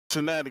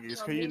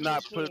shenanigans. Can you Media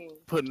not King.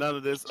 put none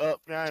of this up,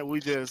 guy? We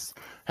just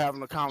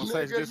having a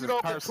conversation. Nigga, This you is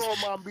don't personal.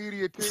 control my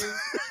media team.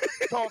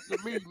 Talk to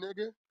me,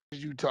 nigga.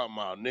 What you talking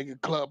about,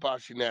 nigga?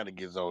 Clubhouse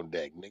shenanigans on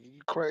deck, nigga.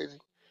 You crazy?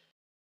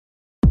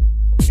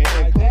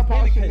 And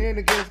Clubhouse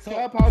shenanigans.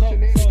 Clubhouse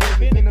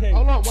shenanigans is in the.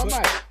 Hold on, one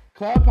mic.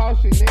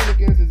 Clubhouse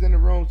shenanigans is in the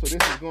room, so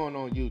this is going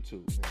on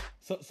YouTube. Man.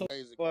 So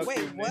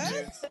Wait,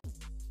 what?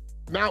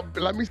 Now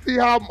let me see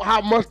how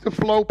much the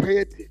flow pay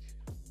attention.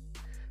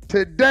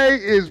 Today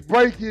is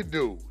breaking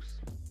news.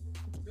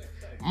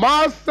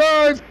 My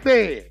son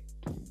said.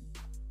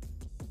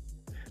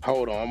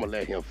 Hold on, I'm gonna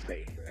let him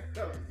say it.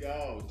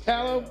 Yo,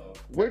 Tell him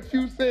what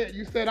you said.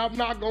 You said I'm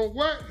not gonna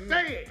what?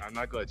 Say it. I'm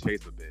not gonna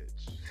chase a bitch.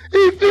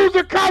 He used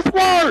a cuss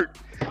word.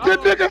 The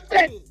nigga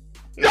said,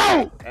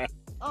 yo,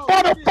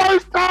 for the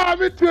first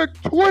time it took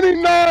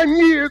 29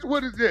 years.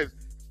 What is this?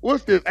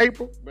 What's this?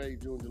 April, May,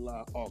 June,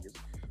 July, August.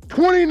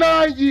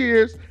 29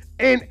 years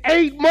and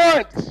 8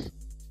 months.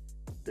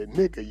 The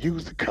nigga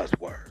used a cuss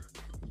word.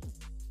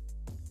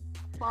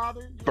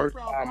 Father, First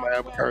time I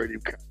ever heard him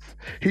cuss.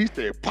 He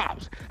said,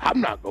 Pops, I'm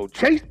not gonna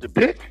chase the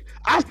bitch.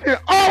 I said,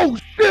 oh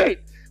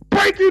shit,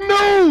 breaking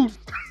news.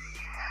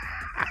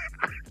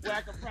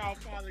 WACK, a proud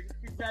father.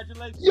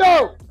 Congratulations.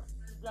 Yo,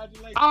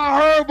 Congratulations. I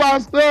heard my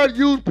son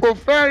use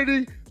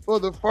profanity for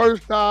the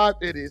first time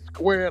in his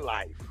square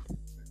life.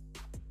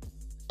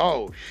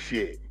 Oh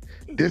shit,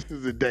 this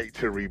is a day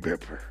to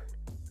remember.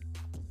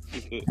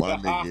 My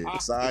nigga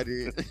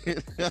excited.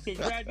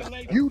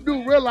 Congratulations. You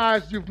do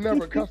realize you've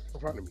never cussed in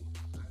front of me.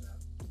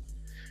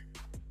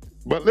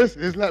 But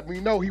listen, just let me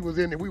know we was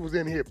in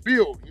here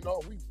building,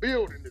 we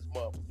building this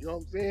mother. You know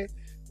what I'm saying?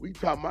 We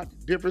talking about the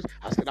difference.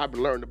 I said, I've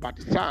been learning about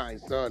the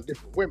signs, son,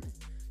 different women.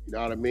 You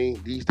know what I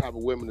mean? These type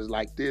of women is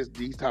like this,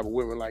 these type of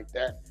women like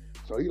that.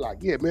 So he like,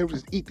 yeah, man, it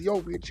was this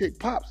Ethiopian chick,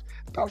 Pops.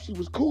 Thought she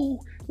was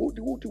cool. What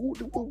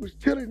was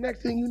chilling.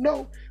 Next thing you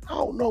know, I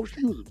don't know,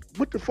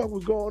 what the fuck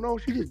was going on?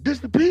 She just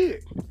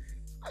disappeared.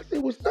 I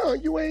said, well,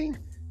 son, you ain't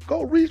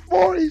go reach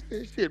for it. He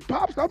said, shit,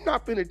 Pops, I'm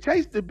not finna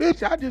chase the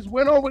bitch. I just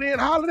went over there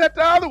and hollered at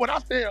the other one. I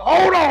said,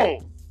 hold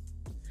on.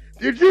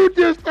 Did you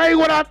just say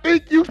what I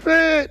think you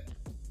said?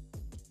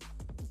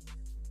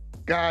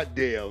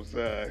 Goddamn,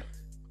 son.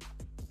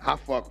 I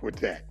fuck with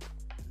that.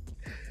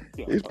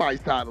 This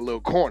might sound a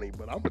little corny,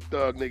 but I'm a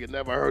thug nigga.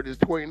 Never heard this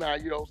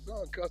 29-year-old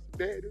son cuss a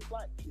day in his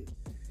life. Shit.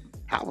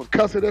 I was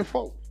cussing at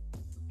folks.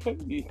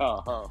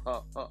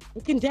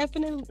 It can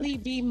definitely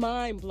be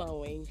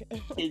mind-blowing.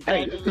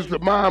 Hey, this is the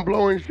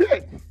mind-blowing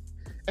shit.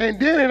 And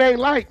then it ain't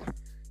like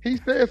he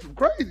said some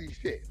crazy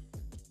shit.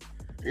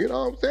 You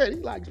know what I'm saying? He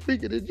like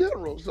speaking in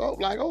general. So I'm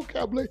like, okay,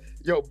 I believe.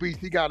 Yo, Beast,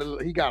 he got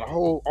a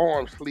whole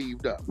arm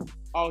sleeved up.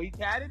 Oh, he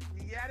tatted?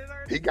 He had it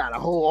already? He got a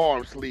whole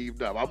arm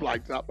sleeved up. I'm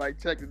like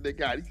checking the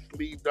guy. He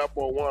sleeved up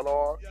on one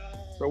arm.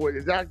 So what,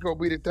 is that gonna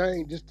be the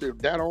thing? Just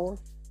that arm?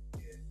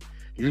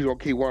 He's gonna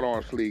keep one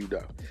arm sleeved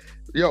up.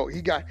 Yo,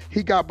 he got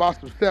about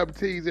some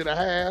 17s and a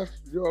half.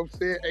 You know what I'm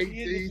saying?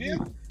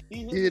 18s.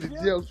 He hit the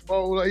gym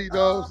swole. You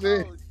know what I'm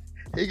saying?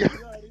 He got.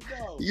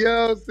 You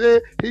know what I'm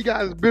saying? He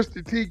got his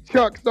Mr. T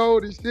Chucks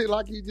on and shit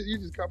like you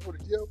just come for the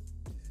gym.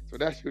 So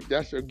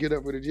that's your get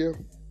up for the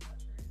gym.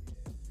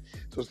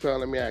 So son,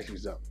 let me ask you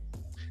something.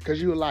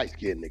 Cause you a light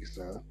skinned nigga,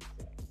 son.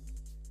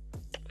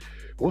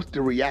 What's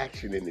the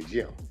reaction in the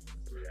gym?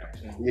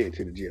 Yeah,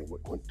 to the gym.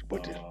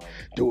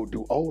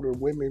 Do older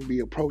women be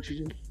approaching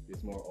you?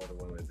 It's more older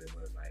women than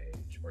women my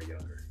age or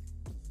younger.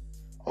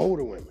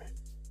 Older women.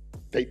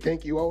 They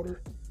think you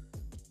older?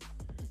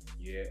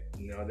 Yeah,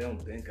 no, they don't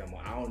think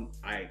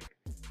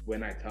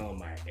when I tell them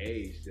my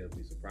age, they'll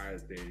be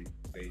surprised.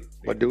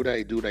 But do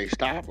they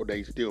stop or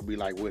they still be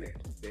like with it?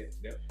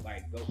 They'll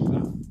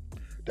stop.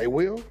 They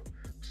will?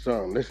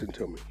 Son, listen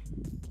to me.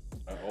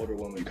 An older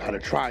woman. You gotta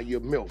try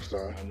your milk,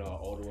 son. I know an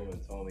older woman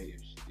told me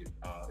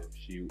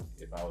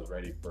if I was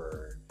ready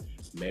for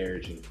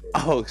marriage and kids.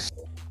 Oh,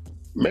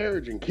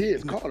 marriage and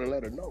kids, call her,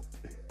 let her know.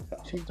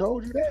 She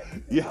told you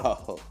that?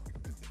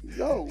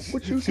 Yo,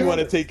 what you? She want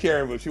to take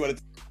care of him. She want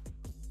to.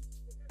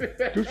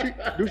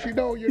 Do she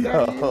know who your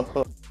daddy is?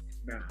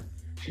 Nah.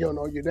 She don't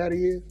know who your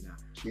daddy is? Nah.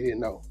 She didn't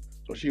know.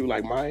 So she was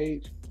like my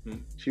age?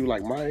 She was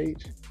like my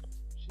age?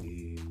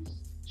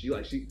 She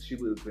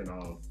lives in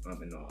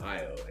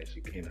Ohio and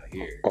she came out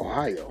here.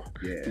 Ohio?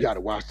 Yeah. You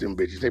gotta watch them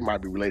bitches. They might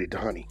be related to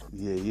Honey.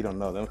 Yeah, you don't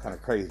know. Them kind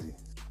of crazy.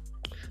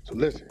 So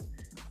listen,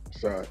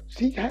 son,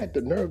 she had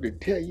the nerve to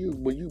tell you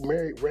when you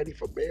married, ready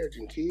for marriage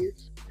and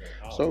kids.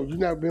 So you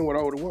never been with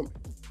an older woman?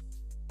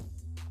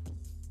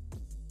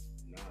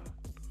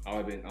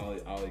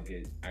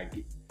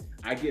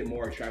 I get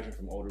more attraction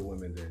from older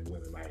women than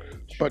women my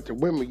age. But the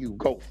women you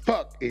go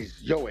fuck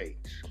is your age.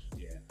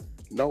 Yeah.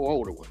 No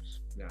older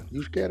ones. Nah.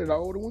 You scared of the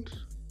older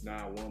ones? Nah,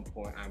 at one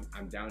point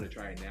I'm down to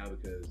try it now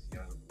because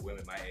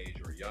women my age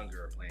or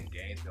younger are playing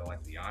games. They don't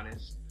like to be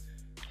honest.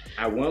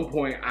 At one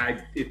point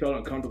it felt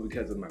uncomfortable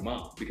because of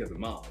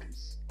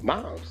moms.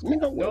 Moms?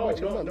 Nigga,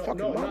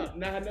 No,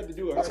 not had nothing to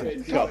do with her.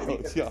 Yo,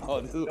 this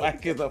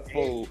WACK is a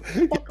fool.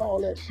 Fuck all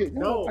that shit.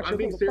 No, I'm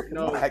being serious.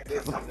 No.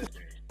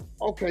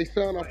 Okay,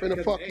 son, I'm finna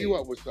Because fuck of you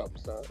age. up with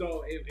something, son.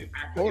 So if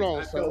I Hold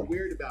on, I son. felt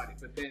weird about it,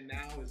 but then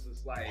now it's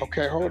just like.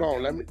 Okay, hold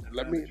on. I'm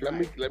Let down to try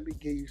it. me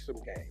give you some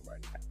game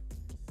right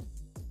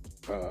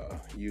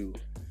now. You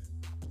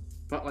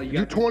But, like,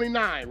 you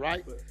 29,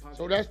 right? But,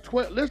 So that's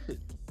 12. Listen.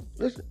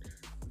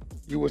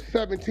 You were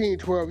 17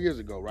 12 years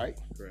ago, right?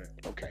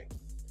 Correct. Okay.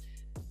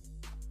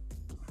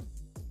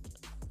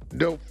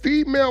 The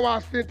female I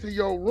sent to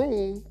your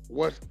room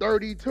was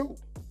 32.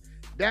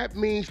 That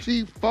means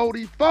she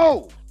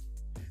 44.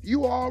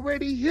 You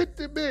already hit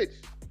the bitch.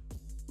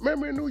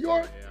 Remember in New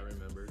York? Yeah, I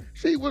remember.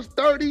 She was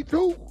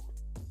 32.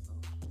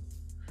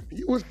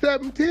 You was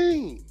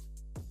 17.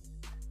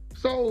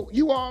 So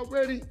you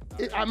already,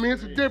 it's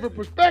a different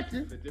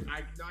perspective.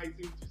 I see what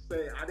you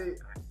say.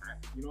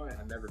 You know what?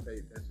 I never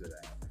paid attention to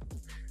that.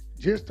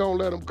 Just don't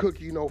let them cook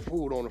you no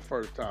food on the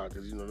first time,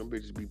 because, you know, them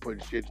bitches be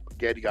putting shit in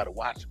spaghetti. You got to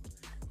watch them.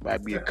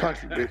 Might be a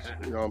country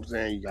bitch. You know what I'm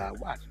saying? You got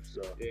to watch them.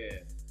 So. Yeah.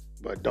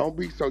 But don't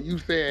be, so you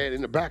said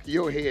in the back of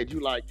your head,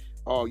 you like,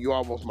 oh, you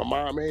almost my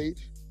mom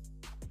age?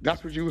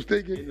 That's what you was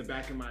thinking? In the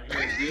back of my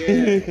head,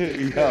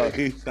 yeah. Yo,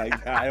 he's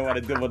like, I don't want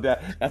to deal with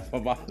that. That's my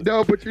mom.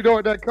 No, but you know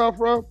where that come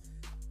from?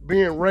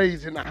 Being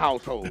raised in the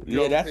household. You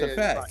know Yeah, what I'm that's a saying?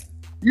 fact. Like,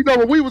 you know,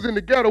 when we was in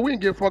the ghetto, we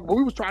didn't give a fuck, but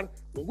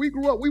when we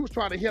grew up, we was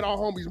trying to hit our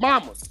homies'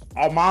 mamas.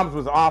 Our moms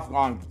was off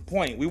on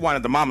point. We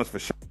wanted the mamas for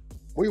sure.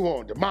 We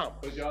wanted the mamas.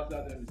 But you also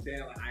have to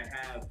understand, like, I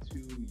have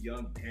two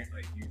young parents.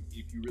 Like,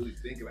 if you really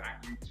think about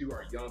it, you two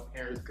are young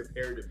parents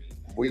compared to me.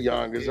 We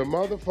young as a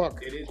motherfucker.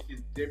 It's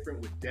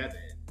different with Devin.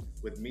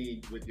 With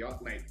me, with y'all,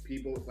 like,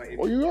 people, like...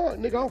 Well, you are,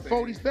 nigga, I'm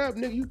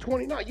 47, nigga, you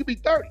 29, you be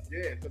 30.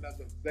 Yeah, so that's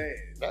what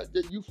I'm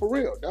saying. You for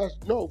real,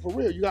 for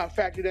real, you gotta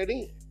factor that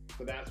in.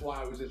 So that's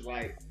why I was just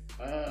like,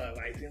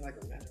 seeing like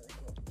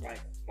a like,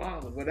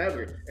 mom,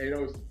 whatever. And it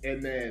was,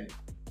 and then,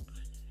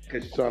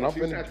 cause son,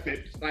 I'm not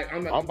 50. Like,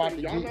 I'm about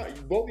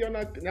to both of y'all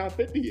not now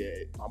 50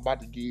 yet. I'm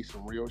about to give you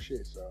some real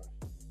shit, son.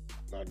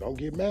 Now, don't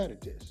get mad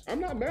at this. I'm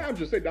not mad, I'm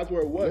just saying that's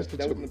where it was. Listen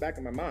that was me. in the back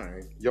of my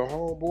mind. Your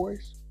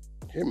homeboys,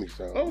 hear me,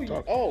 son. Oh,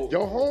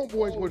 your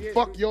homeboys would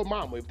fuck your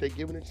mama if they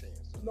given a chance.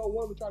 No,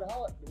 one would try to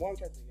holler. One would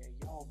try to say, hey,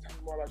 yo, tell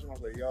me more about your mom.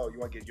 I was like, yo, you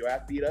want to get your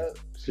ass beat up?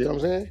 See what I'm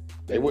saying?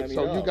 They would.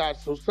 So you got,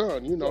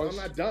 son, you know, I'm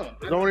not dumb.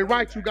 It's only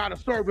right you gotta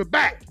serve it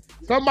back.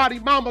 Somebody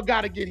mama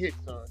gotta get hit,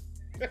 son.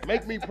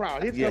 Make me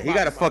proud. Yeah, he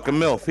got to fuck a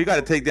MILF. He got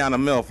to take down a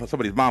MILF for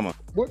somebody's mama.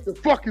 What the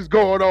fuck is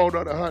going on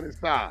the 100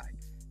 side?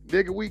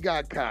 Nigga, we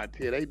got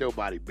content. Ain't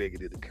nobody bigger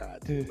than the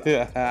content.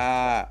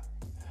 God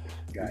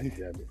damn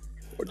it.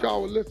 What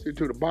y'all was listening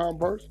to, the bomb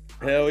burst?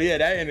 Hell yeah,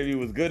 that interview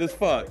was good as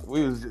fuck.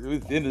 We was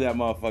into that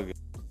motherfucker.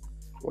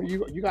 Well,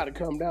 you got to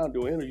come down and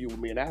do an interview with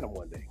me and Adam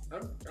one day.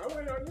 I'm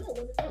waiting on you. Let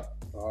me know.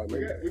 All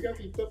right, we got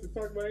some stuff to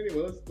talk about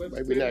anyway. Let's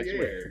maybe next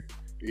week.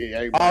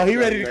 Yeah, oh, he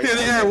ready to clear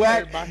the air,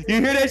 Wack.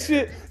 You hear that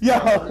shit? Yo.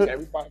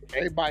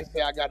 Everybody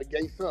say I got a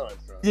gay son.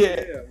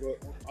 Yeah. Well,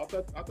 I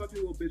thought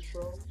you were a little bitch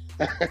strong.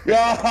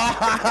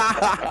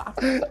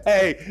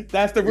 Hey,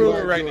 that's the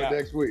rumor right now.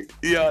 Next week.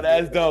 Yo,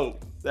 that's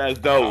dope. That's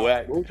dope,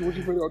 Wack. What you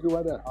finna do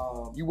right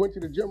now? You went to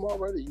the gym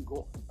already? You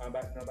going? I'm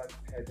about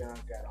to head down.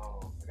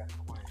 I got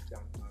some clients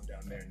down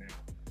there now.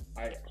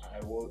 I am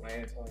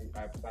telling you,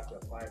 I'm about to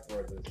apply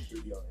for the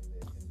studio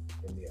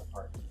in the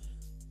apartment.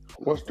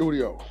 What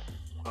studio?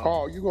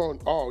 You going?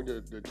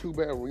 The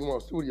 2-bedroom. You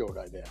want a studio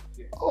right now?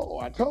 Yeah. Oh,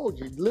 I told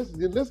you. Listen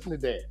to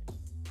that.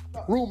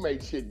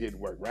 Roommate shit didn't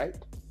work, right?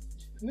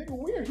 Nigga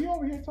weird. He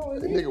over here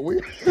telling me. Nigga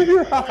weird.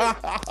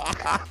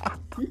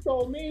 He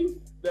told me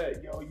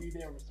that, yo, you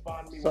didn't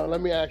respond to me. So let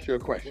me ask you a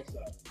question. What's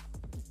up?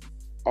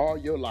 All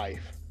your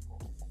life,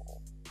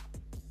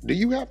 do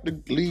you have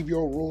to leave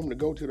your room to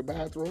go to the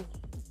bathroom?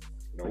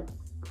 Nope.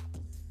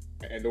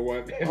 And the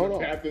one in Hold the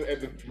on. bathroom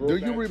and the Do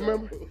you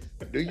remember?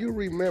 Do you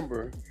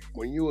remember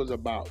when you was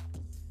about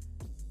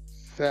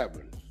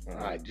 7?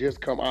 I've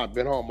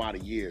been home out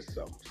of years,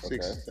 something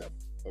 6 or 7.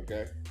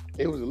 Okay.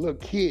 It was a little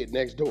kid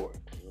next door.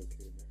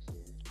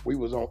 We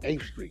was on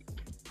 8th Street.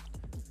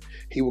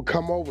 He would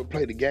come over and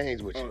play the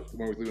games with you.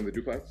 When we was living in the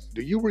duplex?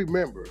 Do you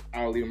remember?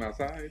 I'll leave him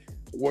outside.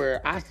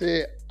 Where I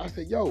said,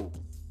 yo,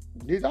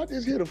 did I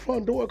just hear the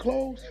front door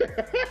close?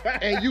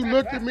 And you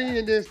looked at me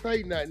and didn't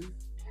say nothing.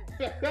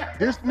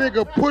 This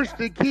nigga pushed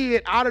the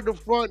kid out of the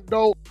front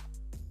door.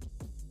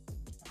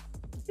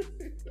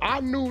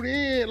 I knew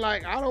then,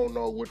 like, I don't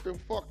know what the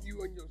fuck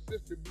you and your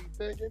sister be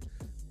thinking.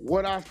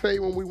 What I say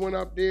when we went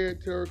up there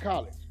to her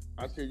college.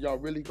 I said, y'all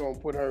really gonna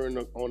put her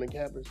on the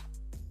campus?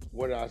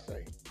 What did I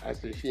say? I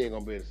said, she ain't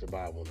gonna be able to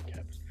survive on the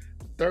campus.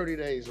 30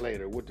 days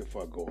later, what the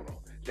fuck going on?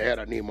 Dad,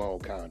 I need my own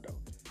condo.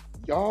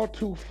 Y'all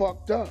too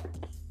fucked up.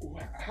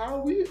 How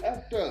are we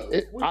effed up?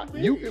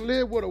 You can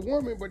live with a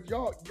woman, but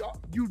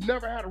you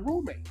never had a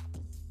roommate.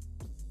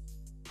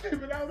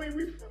 But that mean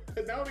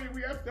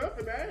we effed up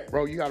for that.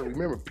 Bro, you gotta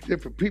remember,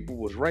 different people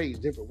was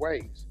raised different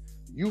ways.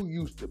 You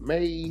used to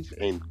maids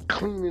and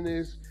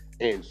cleanliness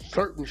and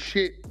certain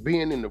shit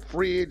being in the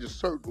fridge a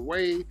certain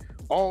way.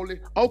 All this.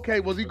 Okay,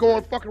 was he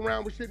going fucking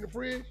around with shit in the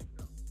fridge?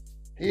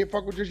 He didn't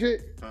fuck with your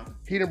shit?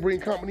 He didn't bring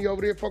company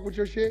over there fuck with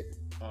your shit?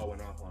 Oh,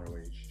 went off on her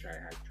when she tried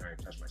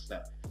to touch my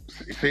stuff.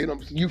 See,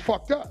 you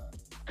fucked up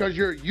because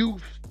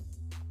you've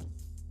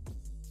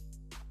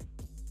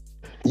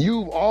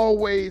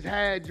always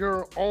had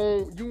your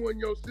own. You and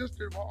your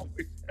sister have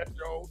always had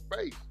your own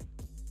space.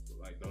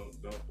 Like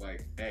don't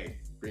like, hey,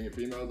 bring your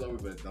females over,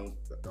 but don't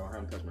have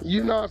them touch my.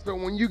 You know, so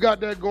when you got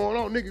that going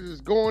on, niggas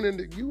is going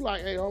into you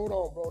like, hey, hold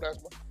on, bro.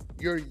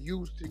 You're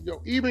used to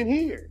even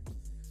here.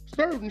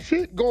 Certain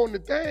shit going the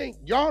thing,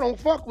 y'all don't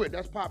fuck with.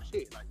 That's pop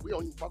shit. Like, we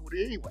don't even fuck with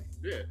it anyway.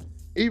 Yeah.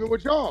 Even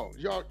with y'all,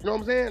 you know what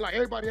I'm saying? Like,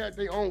 everybody had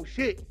their own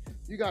shit.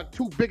 You got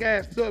 2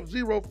 big-ass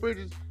Sub-Zero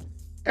fridges.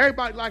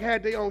 Everybody, like,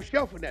 had their own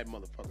shelf in that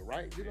motherfucker,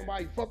 right? Didn't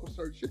nobody fuck with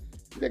certain shit.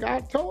 Nigga, I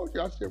told you.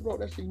 I said, bro,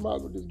 that shit, you might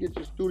as well just get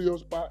your studio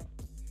spot.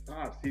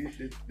 See,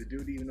 the dude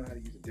didn't even know how to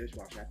use a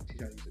dishwasher. I have to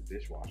teach him how to use a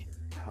dishwasher.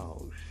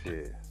 Oh,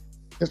 shit.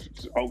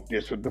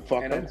 This what the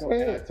fuck I'm saying.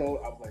 I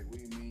was like, what do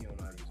you mean you don't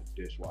know how to use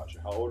a dishwasher?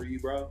 How old are you,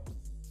 bro?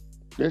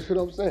 That's what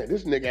I'm saying.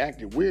 This nigga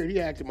acted weird.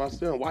 He asked my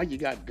son, why you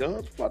got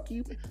guns? Fuck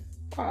you.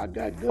 Why I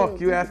got guns? Fuck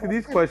you asking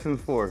these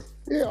questions for?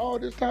 Yeah, all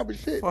this type of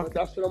shit. Fuck. But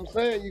that's what I'm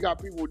saying. You got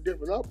people with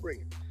different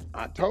upbringing.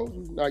 I told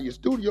you. Now, your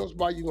studio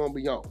spot, you're going to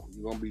be on.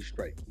 You're going to be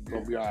straight. You're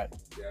going to be all right.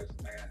 Yes,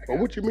 But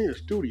what you mean a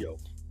studio?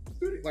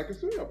 Like a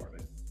studio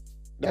apartment.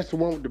 That's the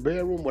one with the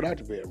bedroom without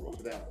the bedroom?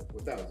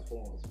 Without it's a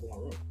full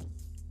room.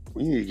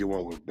 You need to get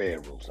one with a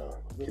bedroom, son.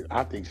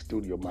 I think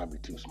studio might be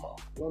too small.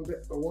 One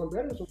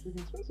bedroom is so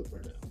freaking expensive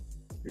right now.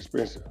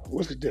 Expensive.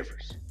 What's the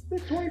difference?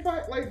 It's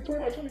 25 by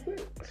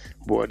 26.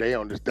 Boy, they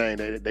on this thing.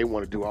 They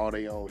want to do all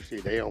their own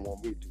shit. They don't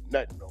want me to do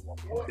nothing no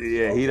more.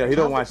 Yeah, he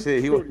don't want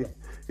shit.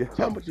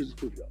 How much is the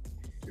studio?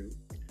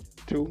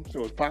 Two.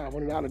 So it's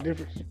 $500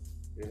 difference.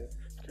 Yeah.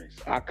 Okay,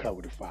 so I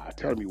cover the 5.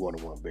 Tell me you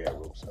want a 1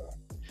 bedroom, son.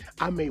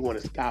 I may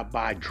want to stop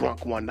by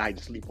drunk one night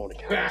and sleep on the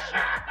couch.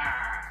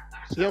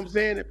 See what I'm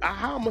saying?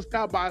 How I'm gonna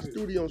stop by a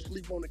studio and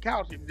sleep on the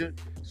couch if the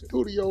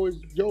studio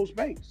is your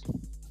space?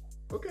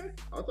 Okay,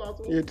 I'll talk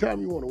to him. Yeah, tell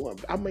me you want a 1.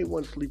 I may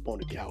want to sleep on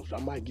the couch. I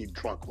might get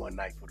drunk one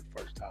night for the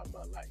first time in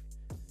my life.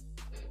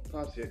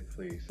 Oh shit,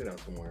 please sit down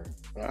somewhere.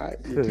 All right,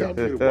 you tell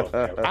me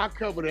the 1. I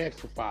cover the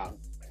extra 5.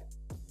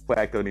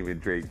 Wack don't even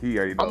drink. He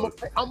already knows.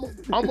 I'm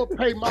gonna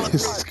pay my rent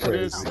for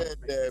Just said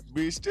that,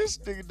 bitch. This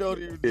nigga don't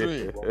even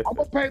drink. I'm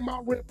gonna pay my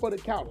rent for the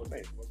couch,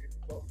 man.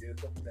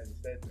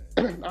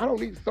 I don't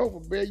need a sofa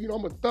bed. You know,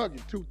 I'm a thug in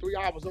 2-3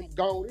 hours. I'm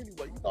gone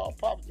anyway. You know, I'm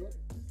probably just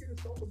get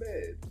a sofa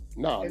bed.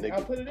 Nah, and nigga.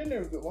 I'll put it in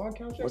there with one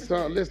couch. But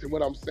son, listen,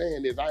 what I'm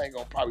saying is I ain't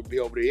gonna probably be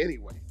over there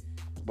anyway.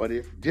 But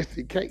if just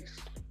in case,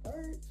 all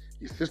right,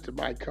 your sister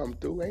might come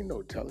through. Ain't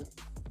no telling.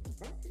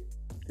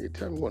 Yeah,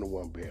 tell me one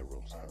 1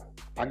 bedroom, son.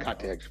 I got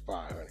the extra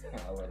 5, honey.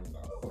 I'll let him know.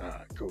 All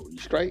right, cool. You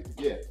straight?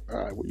 Yeah.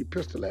 All right, where you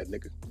pistol at,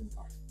 nigga?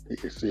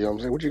 You see what I'm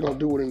saying? What you gonna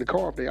do with it in the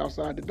car if they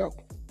outside the door?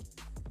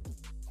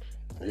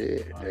 Yeah,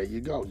 there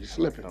you go. You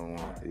slipping.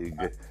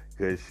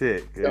 Good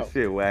shit. Good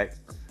shit, Wack.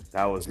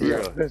 That was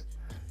real.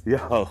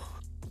 Yo.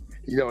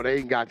 You know, they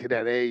ain't got to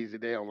that age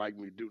that they don't like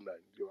me to do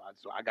nothing.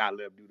 So I gotta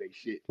let them do their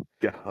shit.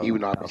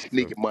 Even though I be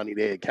sneaking money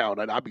their account.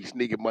 I be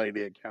sneaking money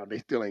their account. They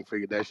still ain't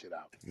figured that shit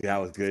out. Yeah,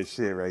 that was good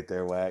shit right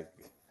there, Wack.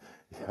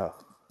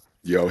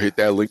 Yo, hit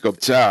that link up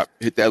top.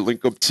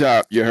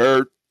 You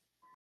heard?